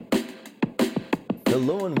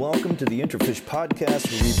Hello and welcome to the Interfish Podcast,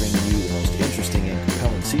 where we bring you the most interesting and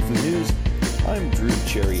compelling seafood news. I'm Drew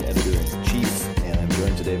Cherry, Editor-in-Chief, and I'm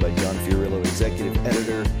joined today by John Fiorillo, Executive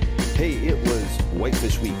Editor. Hey, it was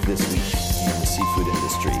Whitefish Week this week in the seafood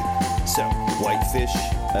industry. So, whitefish,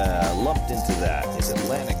 lumped into that is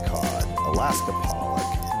Atlantic cod, Alaska pollock,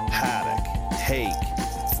 haddock, hake,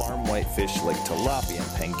 farm whitefish like tilapia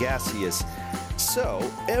and pangasius. So,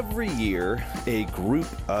 every year, a group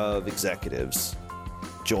of executives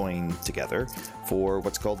join together for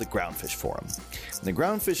what's called the Groundfish Forum. In the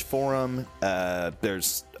Groundfish Forum,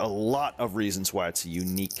 there's a lot of reasons why it's a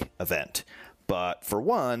unique event. But for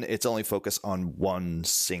one, it's only focused on one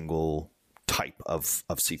single type of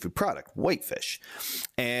seafood product, whitefish.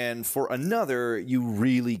 And for another, you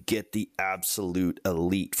really get the absolute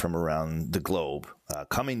elite from around the globe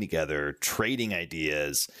coming together, trading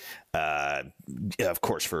ideas. Of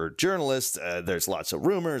course, for journalists, there's lots of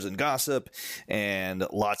rumors and gossip and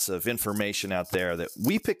lots of information out there that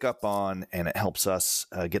we pick up on, and it helps us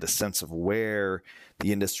get a sense of where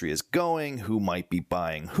the industry is going, who might be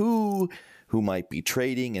buying who might be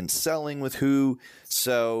trading and selling with who.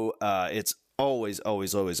 So it's always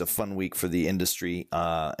a fun week for the industry,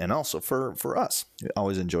 and also for us. I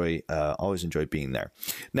always enjoy being there.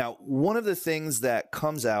 Now, one of the things that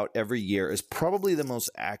comes out every year is probably the most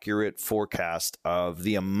accurate forecast of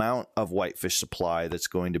the amount of whitefish supply that's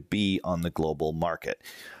going to be on the global market.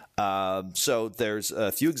 So there's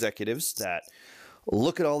a few executives that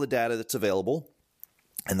look at all the data that's available,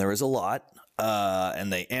 and there is a lot.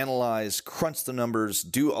 And they analyze, crunch the numbers,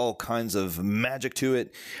 do all kinds of magic to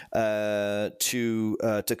it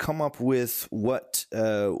to come up with what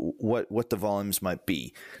the volumes might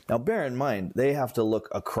be. Now, bear in mind, they have to look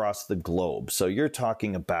across the globe. So you're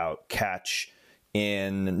talking about catch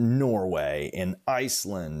in Norway, in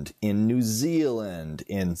Iceland, in New Zealand,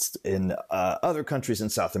 in other countries in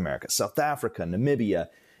South America, South Africa, Namibia.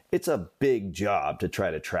 It's a big job to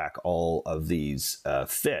try to track all of these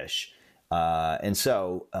fish. And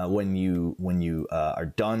so when you are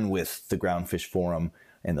done with the Groundfish Forum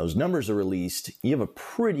and those numbers are released, you have a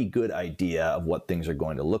pretty good idea of what things are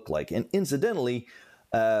going to look like. And incidentally,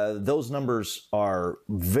 those numbers are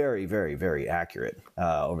very, very, very accurate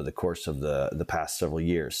over the course of the past several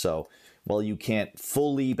years. So while you can't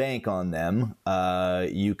fully bank on them,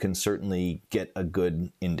 you can certainly get a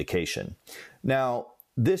good indication. Now,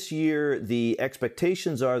 this year, the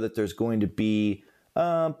expectations are that there's going to be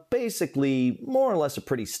basically more or less a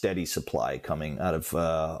pretty steady supply coming out of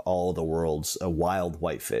all the world's wild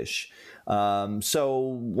whitefish. So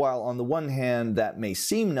while on the one hand that may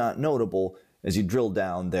seem not notable, as you drill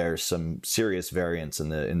down, there's some serious variance in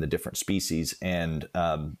the different species, and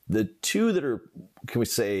the two that are, can we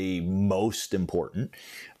say, most important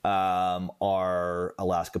are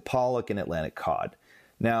Alaska pollock and Atlantic cod.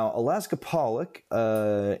 Now, Alaska pollock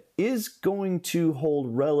is going to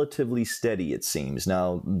hold relatively steady, it seems.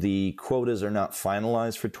 Now, the quotas are not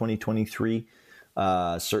finalized for 2023,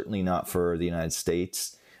 certainly not for the United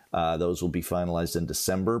States. Those will be finalized in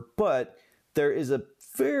December, but there is a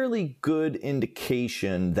fairly good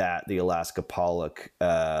indication that the Alaska pollock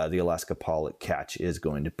catch is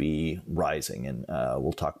going to be rising, and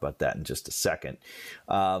we'll talk about that in just a second.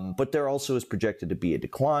 But there also is projected to be a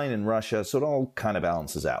decline in Russia, so it all kind of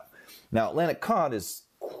balances out. Now, Atlantic cod is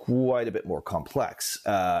quite a bit more complex,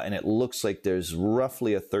 and it looks like there's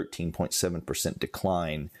roughly a 13.7%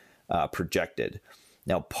 decline projected.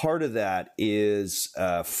 Now, part of that is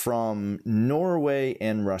from Norway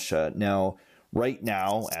and Russia. Now, right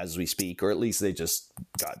now, as we speak, or at least they just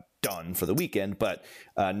got done for the weekend, but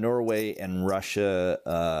Norway and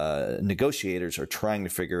Russia negotiators are trying to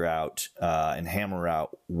figure out and hammer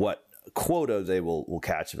out what quota they will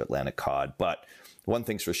catch of Atlantic cod. But one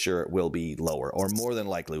thing's for sure, it will be lower, or more than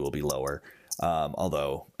likely will be lower.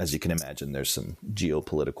 Although, as you can imagine, there's some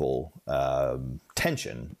geopolitical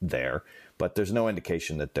tension there, but there's no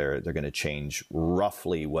indication that they're going to change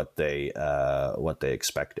roughly what they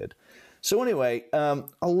expected. So anyway, a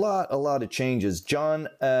lot of changes. John,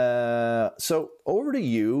 so over to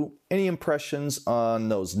you. Any impressions on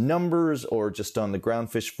those numbers or just on the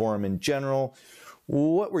Groundfish Forum in general?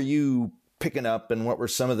 What were you picking up, and what were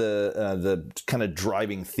some of the kind of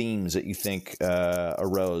driving themes that you think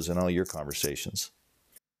arose in all your conversations?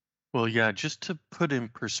 Well, yeah, just to put in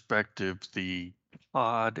perspective the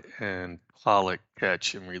cod and pollock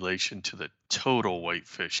catch in relation to the total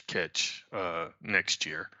whitefish catch next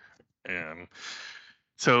year.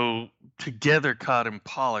 So together, cod and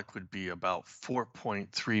pollock would be about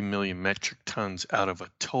 4.3 million metric tons out of a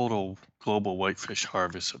total global whitefish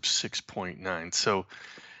harvest of 6.9. So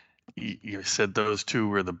You said those two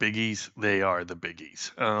were the biggies. They are the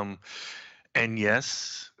biggies. And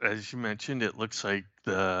yes, as you mentioned, it looks like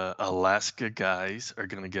the Alaska guys are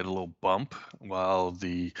going to get a little bump, while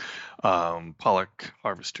the pollock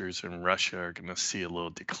harvesters in Russia are going to see a little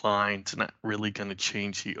decline. It's not really going to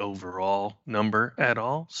change the overall number at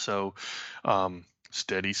all. So,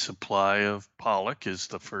 steady supply of pollock is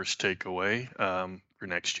the first takeaway for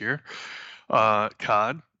next year.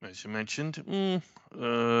 Cod, as you mentioned,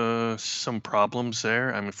 some problems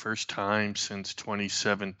there. I mean, first time since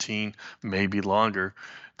 2017, maybe longer,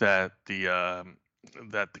 that the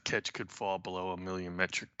catch could fall below 1 million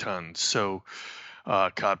metric tons. So,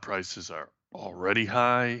 cod prices are already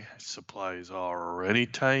high, supply is already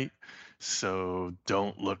tight. So,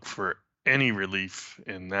 don't look for any relief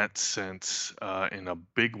in that sense, in a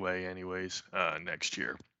big way, anyways, next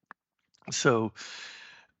year. So,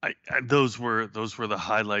 those were the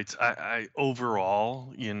highlights. I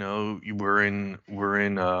overall, we're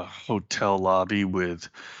in a hotel lobby with,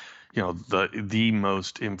 the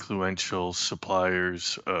most influential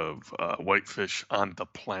suppliers of whitefish on the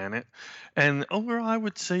planet, and overall, I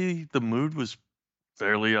would say the mood was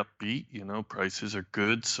fairly upbeat. Prices are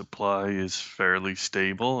good, supply is fairly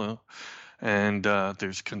stable, and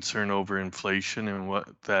there's concern over inflation and what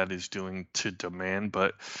that is doing to demand.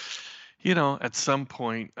 But at some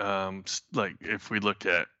point, like if we look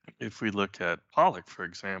at pollock, for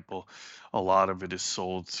example, a lot of it is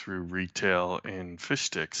sold through retail in fish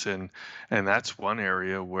sticks, and that's one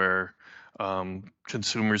area where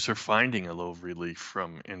consumers are finding a little relief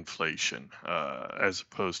from inflation, as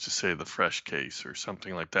opposed to, say, the fresh case or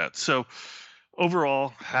something like that. So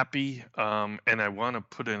overall, happy. And I want to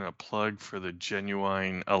put in a plug for the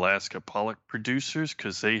Genuine Alaska Pollock producers,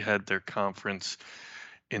 because they had their conference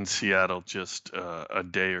in Seattle just a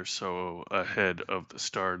day or so ahead of the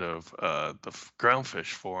start of the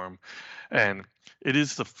Groundfish Forum. And it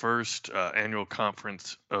is the first annual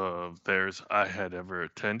conference of theirs I had ever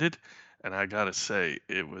attended. And I got to say,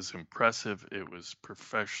 it was impressive. It was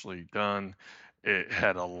professionally done. It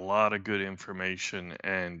had a lot of good information,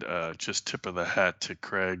 and just tip of the hat to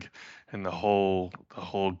Craig and the whole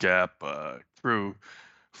Gap crew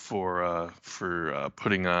for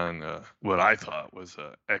putting on what I thought was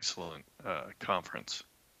an excellent conference.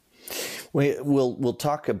 We'll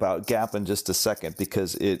talk about Gap in just a second,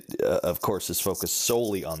 because it, of course, is focused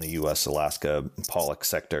solely on the U.S. Alaska pollock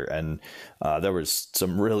sector, and there was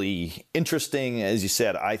some really interesting, as you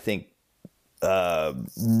said, I think,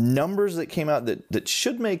 numbers that came out that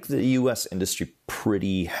should make the U.S. industry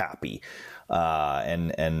pretty happy.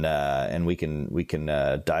 And we can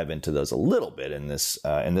dive into those a little bit in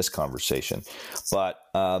this conversation,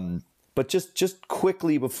 but just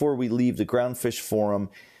quickly before we leave the Groundfish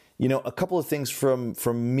Forum, a couple of things from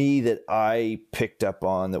me that I picked up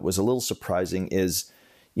on that was a little surprising is,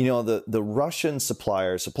 the Russian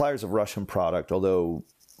suppliers of Russian product, although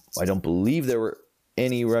I don't believe there were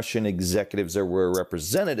any Russian executives, there were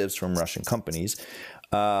representatives from Russian companies.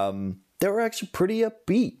 They were actually pretty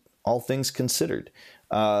upbeat, all things considered.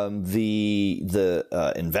 The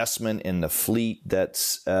investment in the fleet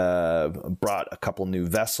that's brought a couple new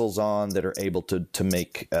vessels on that are able to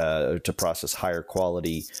make to process higher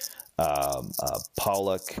quality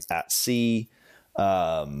pollock at sea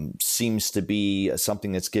seems to be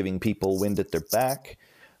something that's giving people wind at their back.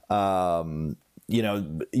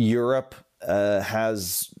 Europe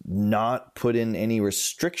has not put in any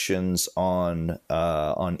restrictions on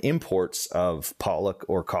imports of pollock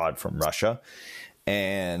or cod from Russia.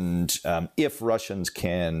 And if Russians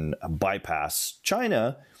can bypass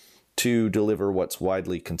China to deliver what's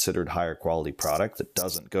widely considered higher quality product that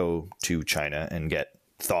doesn't go to China and get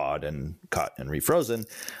thawed and cut and refrozen,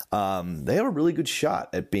 they have a really good shot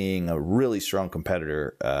at being a really strong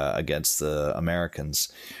competitor against the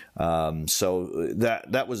Americans. So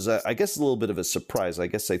that was, I guess, a little bit of a surprise. I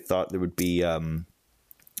guess I thought there would be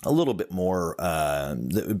a little bit more,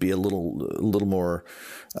 that would be a little more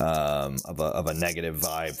of a negative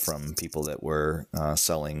vibe from people that were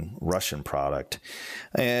selling Russian product.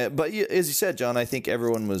 But as you said, John, I think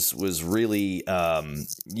everyone was really,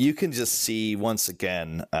 you can just see once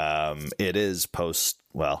again, it is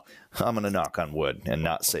well, I'm going to knock on wood and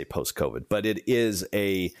not say post-COVID, but it is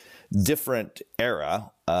a different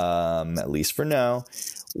era, at least for now,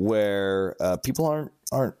 where people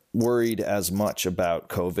aren't worried as much about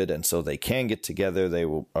COVID, and so they can get together. They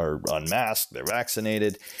are unmasked, they're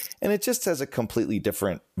vaccinated, and it just has a completely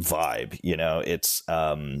different vibe.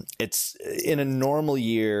 It's in a normal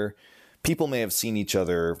year, people may have seen each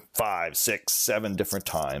other 5, 6, 7 different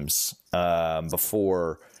times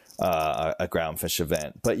before a groundfish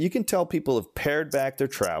event. But you can tell people have pared back their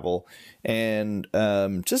travel and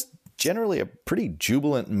just generally a pretty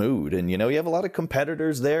jubilant mood. And, you have a lot of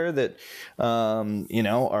competitors there that, are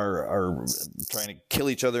trying to kill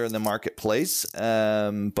each other in the marketplace.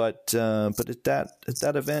 But at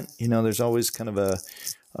that event, there's always kind of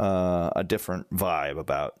a different vibe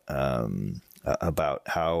about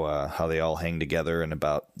how they all hang together and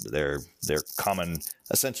about their common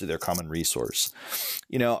resource.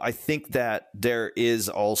 I think that there is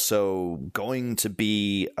also going to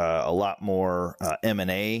be a lot more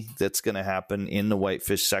M&A that's going to happen in the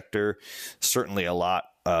whitefish sector. Certainly a lot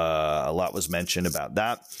was mentioned about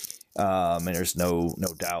that. And there's no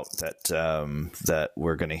doubt that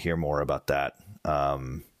we're going to hear more about that.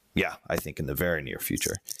 I think in the very near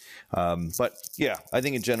future. But yeah, I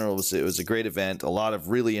think in general it was a great event. A lot of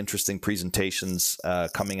really interesting presentations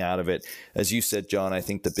coming out of it. As you said, John, I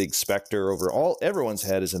think the big specter over everyone's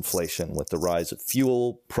head is inflation with the rise of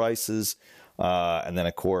fuel prices. And then,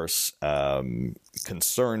 of course,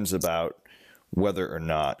 concerns about whether or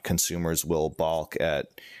not consumers will balk at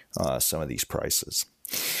some of these prices.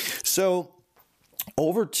 So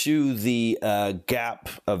over to the GAP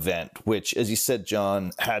event, which, as you said,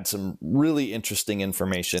 John, had some really interesting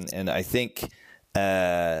information. And I think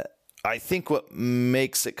what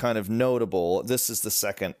makes it kind of notable, this is the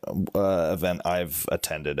second event I've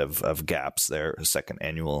attended of GAP's, their second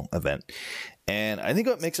annual event. And I think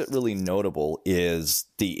what makes it really notable is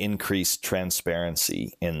the increased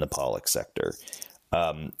transparency in the pollock sector.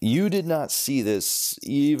 You did not see this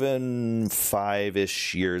even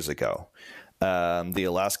 5-ish years ago. The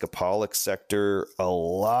Alaska pollock sector, a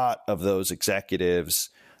lot of those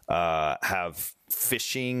executives have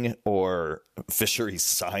fishing or fisheries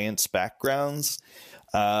science backgrounds.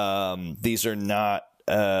 These are not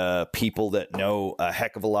people that know a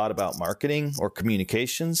heck of a lot about marketing or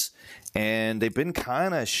communications, and they've been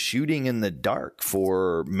kind of shooting in the dark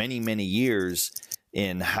for many, many years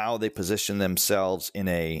in how they position themselves in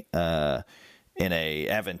a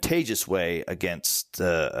advantageous way against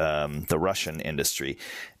the Russian industry.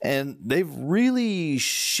 And they've really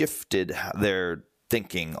shifted their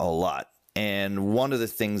thinking a lot. And one of the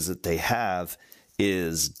things that they have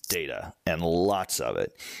is data, and lots of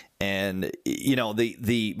it. And,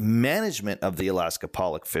 the management of the Alaska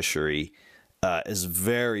pollock fishery is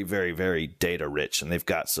very, very, very data rich. And they've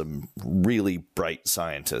got some really bright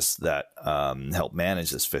scientists that help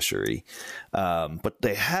manage this fishery. But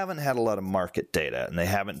they haven't had a lot of market data, and they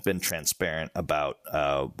haven't been transparent about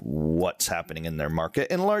what's happening in their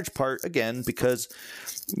market, in large part, again, because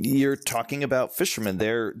you're talking about fishermen.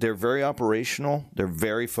 They're very operational. They're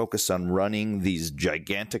very focused on running these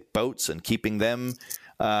gigantic boats and keeping them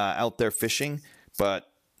out there fishing. But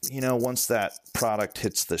once that product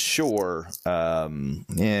hits the shore,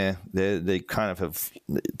 they kind of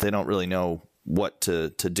they don't really know what to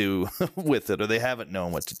do with it, or they haven't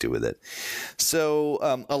known what to do with it. So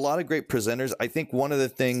a lot of great presenters. I think one of the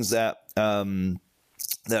things that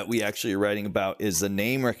we actually are writing about is the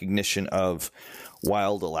name recognition of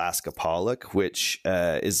Wild Alaska Pollock, which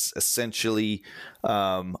is essentially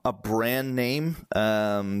a brand name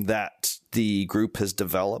that the group has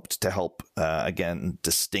developed to help, again,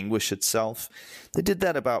 distinguish itself. They did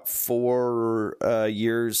that about 4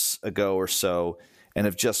 years ago or so, and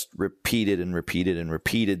have just repeated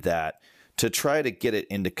that to try to get it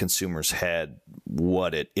into consumers' head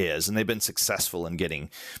what it is. And they've been successful in getting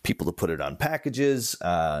people to put it on packages,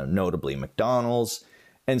 notably McDonald's.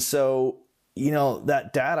 And so,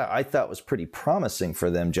 that data I thought was pretty promising for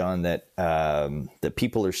them, John, that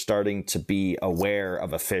people are starting to be aware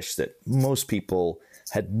of a fish that most people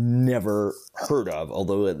had never heard of,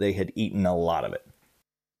 although they had eaten a lot of it.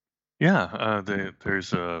 Yeah,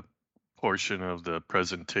 there's a portion of the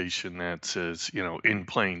presentation that says, in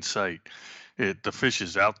plain sight. The fish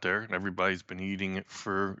is out there, and everybody's been eating it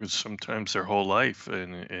for sometimes their whole life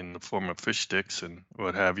in the form of fish sticks and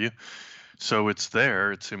what have you. So it's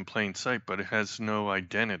there, it's in plain sight, but it has no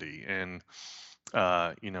identity. And,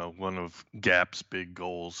 one of GAP's big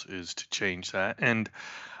goals is to change that. And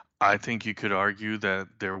I think you could argue that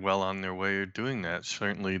they're well on their way of doing that.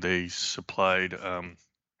 Certainly, they supplied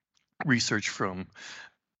research from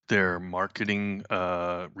their marketing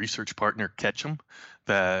research partner Ketchum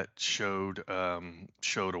that showed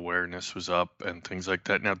awareness was up and things like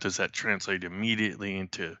that. Now, does that translate immediately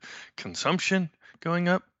into consumption going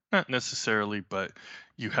up? Not necessarily, but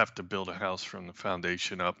you have to build a house from the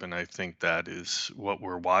foundation up, and I think that is what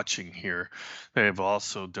we're watching here. They have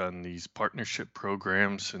also done these partnership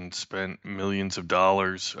programs and spent millions of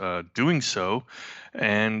dollars doing so,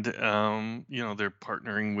 and they're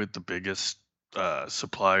partnering with the biggest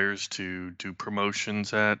suppliers to do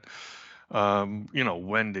promotions at.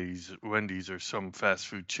 Wendy's or some fast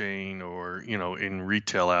food chain, or in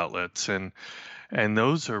retail outlets, and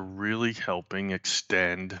those are really helping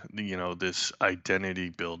extend this identity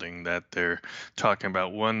building that they're talking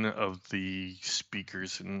about. One of the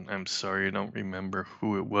speakers, and I'm sorry I don't remember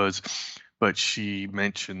who it was, but she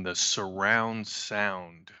mentioned the surround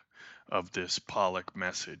sound of this Pollock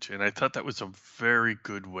message. And I thought that was a very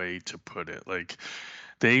good way to put it. Like,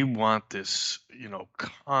 they want this,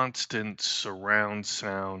 constant surround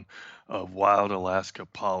sound of wild Alaska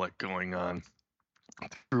Pollock going on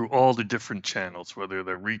through all the different channels, whether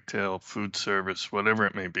they're retail, food service, whatever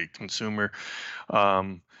it may be, consumer.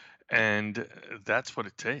 Um, and that's what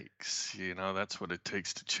it takes. That's what it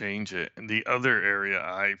takes to change it. And the other area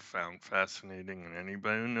I found fascinating, and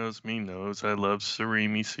anybody who knows me knows I love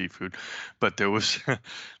surimi seafood, but there was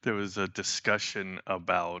there was a discussion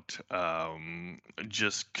about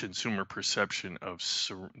just consumer perception of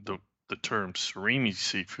the term surimi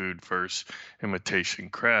seafood versus imitation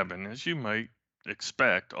crab. And as you might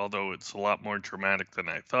expect, although it's a lot more dramatic than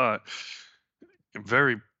I thought,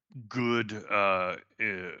 very good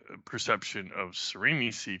perception of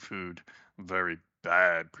surimi seafood, very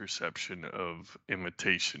bad perception of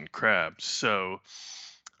imitation crab. So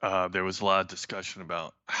there was a lot of discussion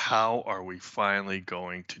about how are we finally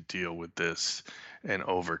going to deal with this and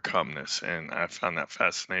overcome this. And I found that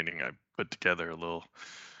fascinating. I put together a little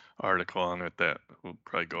article on it that will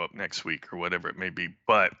probably go up next week or whatever it may be.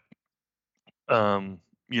 But um,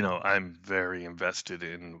 I'm very invested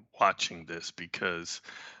in watching this because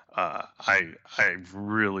I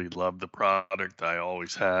really love the product. I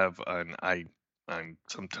always have, and I'm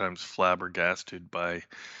sometimes flabbergasted by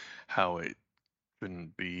how it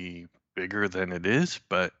couldn't be bigger than it is.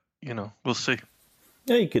 But we'll see.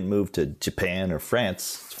 Yeah, you could move to Japan or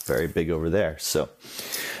France. It's very big over there. So,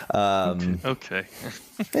 Okay.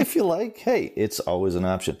 if you like, hey, it's always an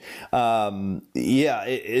option.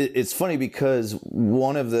 It's funny because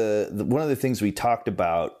one of the things we talked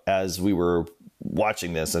about as we were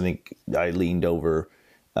watching this, I think I leaned over.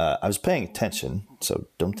 I was paying attention, so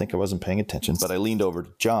don't think I wasn't paying attention. But I leaned over to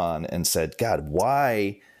John and said, "God,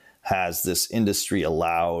 why has this industry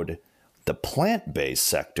allowed the plant-based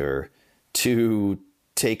sector to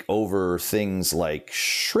take over things like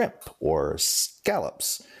shrimp or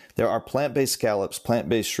scallops? There are plant-based scallops,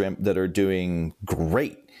 plant-based shrimp that are doing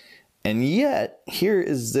great. And yet here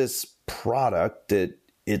is this product that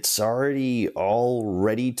it's already all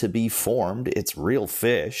ready to be formed. It's real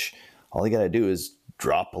fish. All you got to do is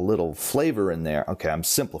drop a little flavor in there. Okay, I'm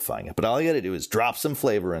simplifying it, but all you got to do is drop some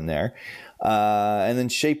flavor in there and then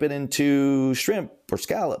shape it into shrimp or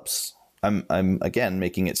scallops. I'm again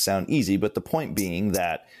making it sound easy, but the point being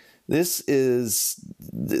that this is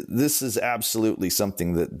absolutely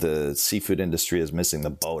something that the seafood industry is missing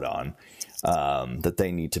the boat on. That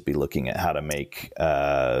they need to be looking at how to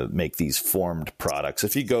make these formed products.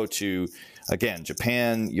 If you go to, again,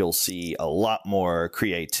 Japan, you'll see a lot more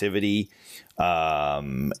creativity,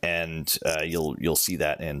 and you'll see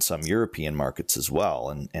that in some European markets as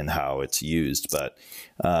well, and how it's used. But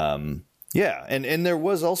yeah, and there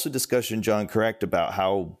was also discussion, John, correct, about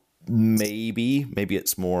how maybe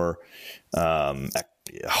it's more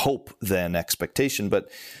hope than expectation, but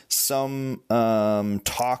some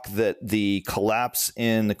talk that the collapse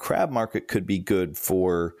in the crab market could be good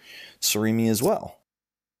for surimi as well.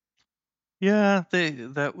 Yeah,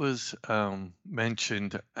 that was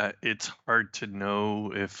mentioned. It's hard to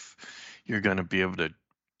know if you're going to be able to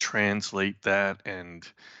translate that and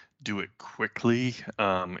do it quickly.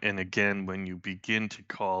 And again, when you begin to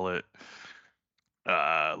call it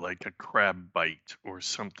like a crab bite or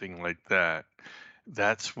something like that,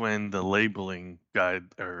 that's when the labeling guide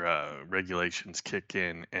or regulations kick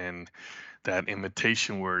in, and that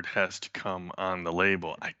imitation word has to come on the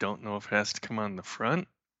label. I don't know if it has to come on the front,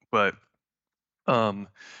 but um,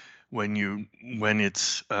 when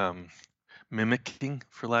it's mimicking,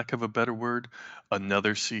 for lack of a better word,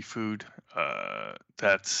 another seafood,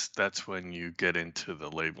 that's when you get into the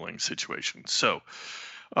labeling situation. So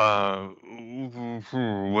uh,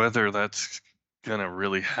 whether that's gonna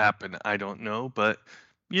really happen, I don't know, but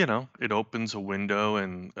it opens a window,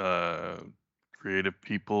 and creative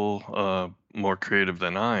people, more creative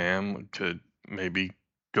than I am, could maybe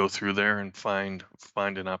go through there and find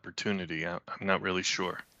an opportunity. I'm not really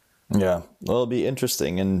sure. Yeah, well, it'll be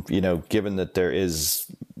interesting. And, given that there is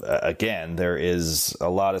a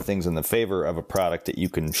lot of things in the favor of a product that you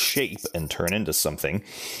can shape and turn into something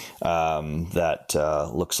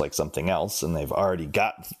that looks like something else. And they've already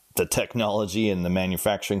got the technology and the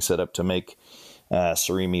manufacturing set up to make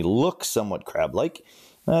surimi look somewhat crab-like,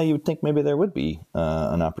 you would think maybe there would be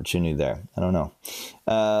an opportunity there. I don't know.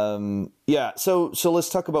 So let's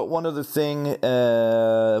talk about one other thing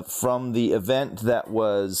from the event that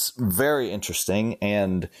was very interesting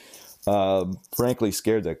and frankly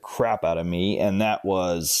scared the crap out of me, and that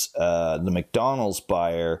was the McDonald's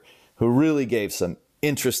buyer, who really gave some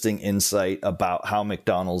interesting insight about how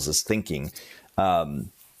McDonald's is thinking.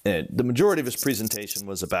 The majority of his presentation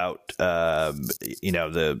was about,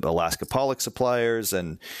 the Alaska pollock suppliers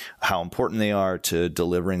and how important they are to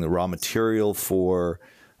delivering the raw material for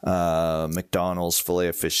McDonald's filet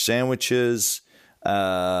of fish sandwiches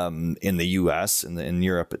in the U.S. In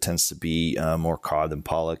Europe, it tends to be more cod than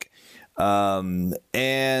pollock. He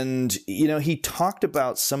talked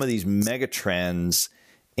about some of these mega trends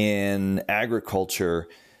in agriculture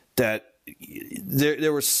that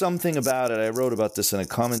there was something about it. I wrote about this in a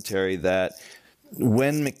commentary that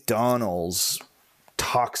when McDonald's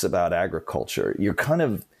talks about agriculture, you're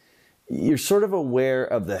sort of aware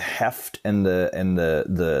of the heft and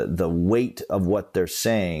the weight of what they're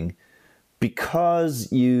saying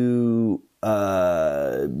because you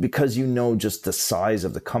know just the size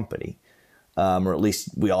of the company. Or at least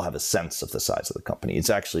we all have a sense of the size of the company. It's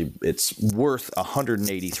worth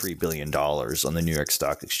 $183 billion on the New York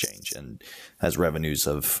Stock Exchange and has revenues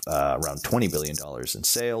of around $20 billion in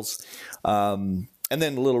sales. And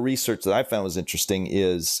then a little research that I found was interesting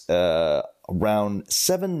is around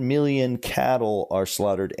 7 million cattle are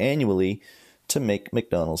slaughtered annually to make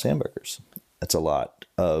McDonald's hamburgers. That's a lot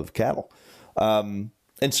of cattle. And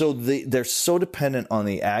so they're so dependent on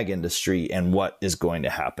the ag industry and what is going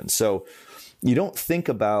to happen. So you don't think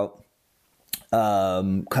about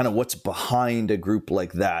kind of what's behind a group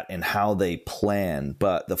like that and how they plan,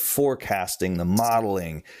 but the forecasting, the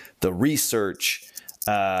modeling, the research,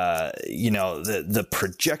 the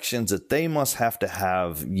projections that they must have to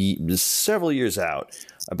have several years out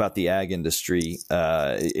about the ag industry,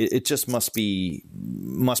 it just must be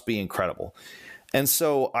incredible. And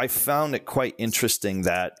so I found it quite interesting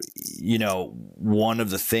that, one of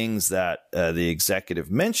the things that the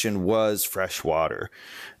executive mentioned was fresh water.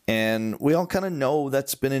 And we all kind of know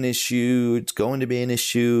that's been an issue. It's going to be an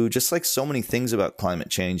issue, just like so many things about climate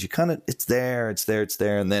change. It's there.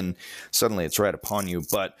 And then suddenly it's right upon you.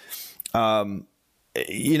 But,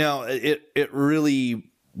 it really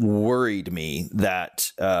worried me that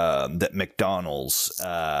McDonald's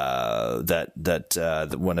that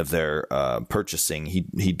one of their purchasing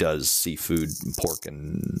he does seafood, pork,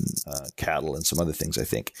 and cattle and some other things, I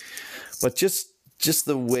think, but just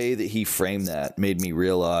the way that he framed that made me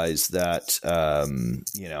realize that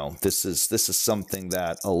this is something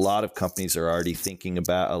that a lot of companies are already thinking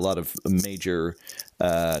about. A lot of major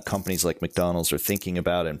companies like McDonald's are thinking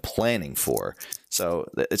about and planning for. So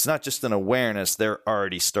it's not just an awareness, they're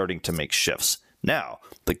already starting to make shifts. Now,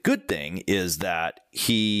 the good thing is that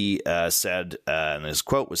he said, and his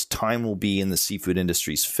quote was, "Time will be in the seafood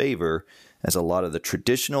industry's favor as a lot of the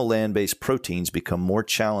traditional land-based proteins become more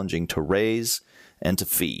challenging to raise and to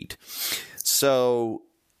feed." So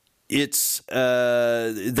it's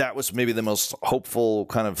that was maybe the most hopeful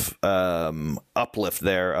kind of uplift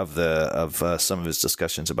there of some of his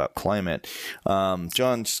discussions about climate.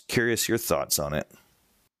 John, just curious your thoughts on it.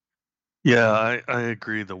 Yeah, I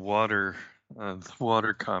agree. The water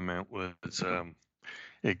comment was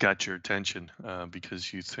it got your attention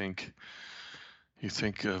because you think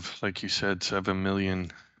of, like you said, 7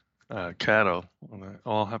 million cattle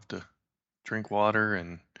all have to drink water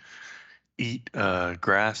and eat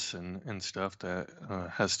grass and stuff that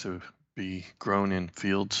has to be grown in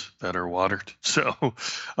fields that are watered. So,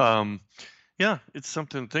 yeah, it's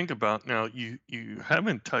something to think about. Now, you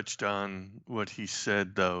haven't touched on what he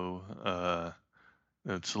said, though.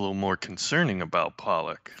 That's a little more concerning about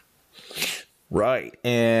pollock. Right,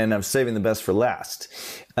 and I'm saving the best for last.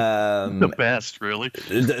 The best, really?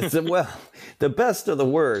 Well, the best or the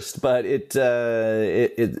worst, but it's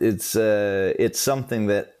something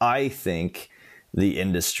that I think the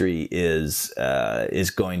industry is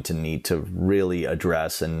going to need to really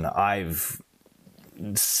address, and I've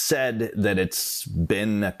said that it's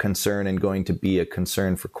been a concern and going to be a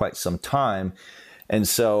concern for quite some time, and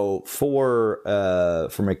so for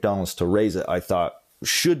McDonald's to raise it, I thought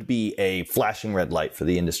should be a flashing red light for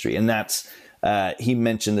the industry. And that's, he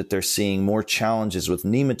mentioned that they're seeing more challenges with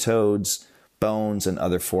nematodes, bones, and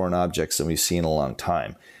other foreign objects than we've seen in a long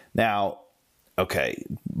time. Now, okay,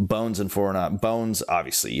 bones,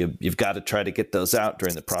 obviously, you've got to try to get those out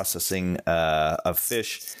during the processing of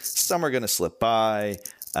fish. Some are going to slip by.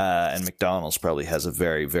 And McDonald's probably has a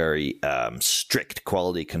very, very strict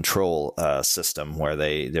quality control system where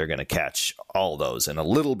they're going to catch all those. And a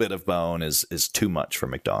little bit of bone is too much for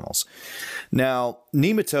McDonald's. Now,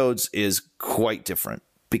 nematodes is quite different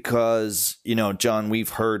because, John, we've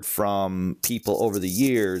heard from people over the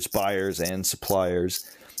years, buyers and suppliers,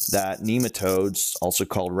 that nematodes, also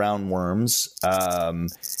called roundworms,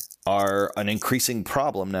 are an increasing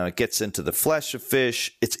problem. Now, it gets into the flesh of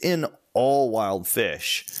fish. It's in all wild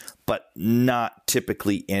fish, but not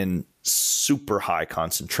typically in super high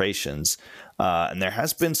concentrations. And there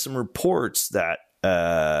has been some reports that,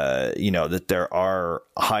 that there are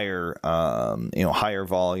higher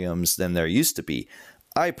volumes than there used to be.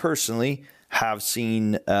 I personally have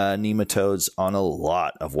seen nematodes on a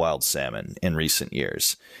lot of wild salmon in recent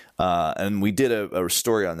years. And we did a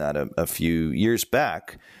story on that a few years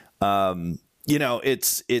back.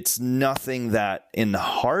 It's nothing that in the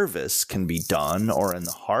harvest can be done or in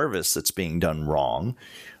the harvest that's being done wrong.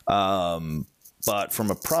 But from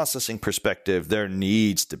a processing perspective, there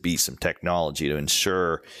needs to be some technology to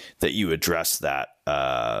ensure that you address that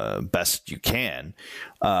best you can,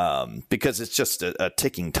 because it's just a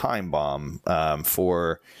ticking time bomb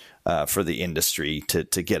for the industry to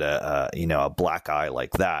get a black eye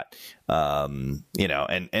like that. And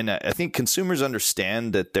I think consumers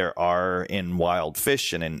understand that there are in wild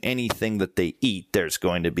fish and in anything that they eat, there's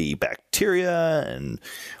going to be bacteria and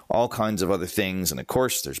all kinds of other things. And of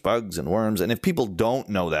course, there's bugs and worms. And if people don't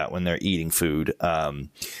know that when they're eating food,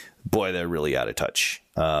 boy, they're really out of touch.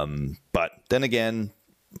 But then again,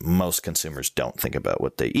 most consumers don't think about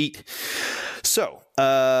what they eat. So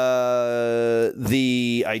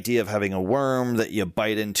the idea of having a worm that you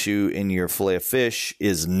bite into in your fillet of fish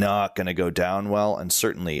is not going to go down well, and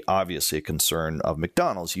certainly obviously a concern of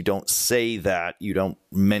McDonald's. You don't say that. You don't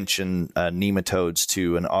mention nematodes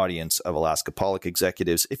to an audience of Alaska Pollock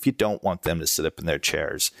executives if you don't want them to sit up in their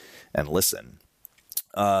chairs and listen.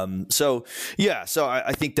 So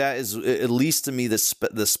I think that is, at least to me, the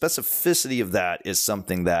specificity of that is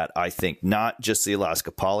something that I think not just the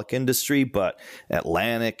Alaska pollock industry, but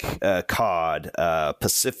Atlantic cod,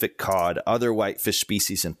 Pacific cod, other whitefish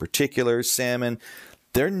species in particular, salmon.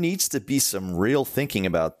 There needs to be some real thinking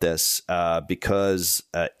about this, because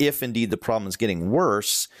if indeed the problem is getting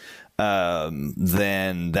worse,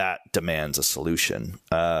 then that demands a solution.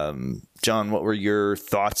 John, what were your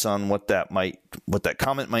thoughts on what that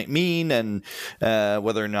comment might mean, and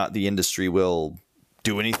whether or not the industry will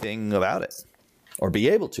do anything about it or be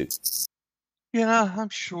able to? Yeah, I'm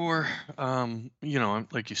sure.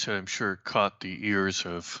 Like you said, I'm sure it caught the ears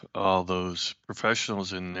of all those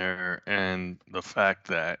professionals in there, and the fact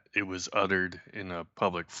that it was uttered in a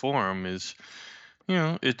public forum is,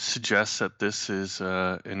 it suggests that this is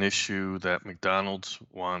an issue that McDonald's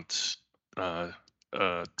wants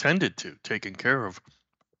tended to, taken care of.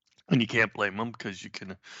 And you can't blame them, because you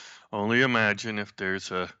can only imagine if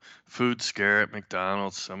there's a food scare at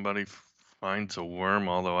McDonald's, somebody finds a worm,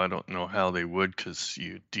 although I don't know how they would, because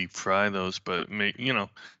you deep fry those, but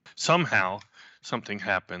somehow something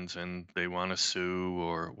happens and they want to sue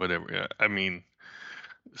or whatever. I mean,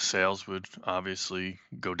 sales would obviously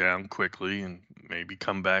go down quickly and maybe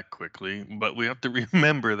come back quickly. But we have to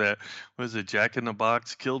remember that, Jack in the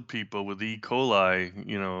Box killed people with E.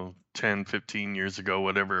 coli, 10, 15 years ago,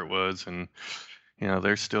 whatever it was. And,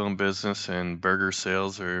 they're still in business, and burger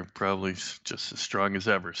sales are probably just as strong as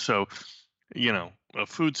ever. So, a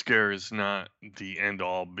food scare is not the end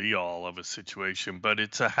all be all of a situation, but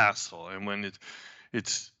it's a hassle. And when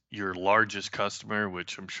it's your largest customer,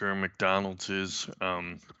 which I'm sure McDonald's is,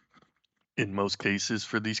 in most cases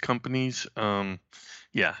for these companies,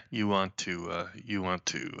 you want to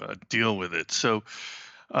deal with it. So,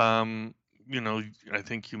 I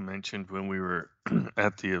think you mentioned when we were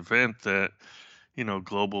at the event that,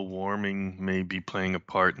 global warming may be playing a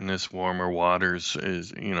part in this. Warmer waters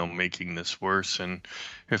is, making this worse. And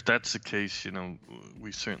if that's the case,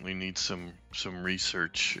 we certainly need some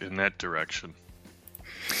research in that direction.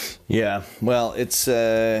 Yeah, well, it's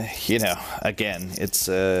again,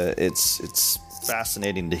 it's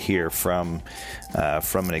fascinating to hear from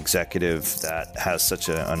an executive that has such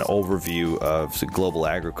an overview of the global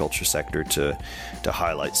agriculture sector to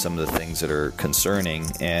highlight some of the things that are concerning.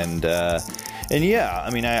 And yeah, I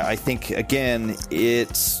mean, I think again,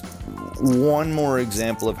 it's one more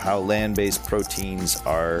example of how land-based proteins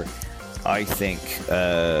are, I think,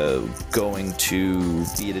 going to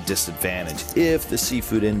be at a disadvantage if the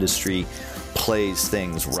seafood industry plays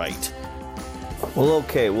things right. Well,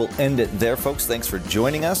 okay, we'll end it there, folks. Thanks for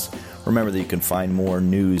joining us. Remember that you can find more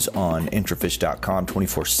news on intrafish.com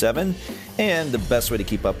 24/7, and the best way to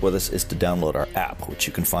keep up with us is to download our app, which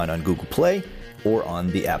you can find on Google Play or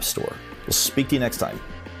on the App Store. We'll speak to you next time.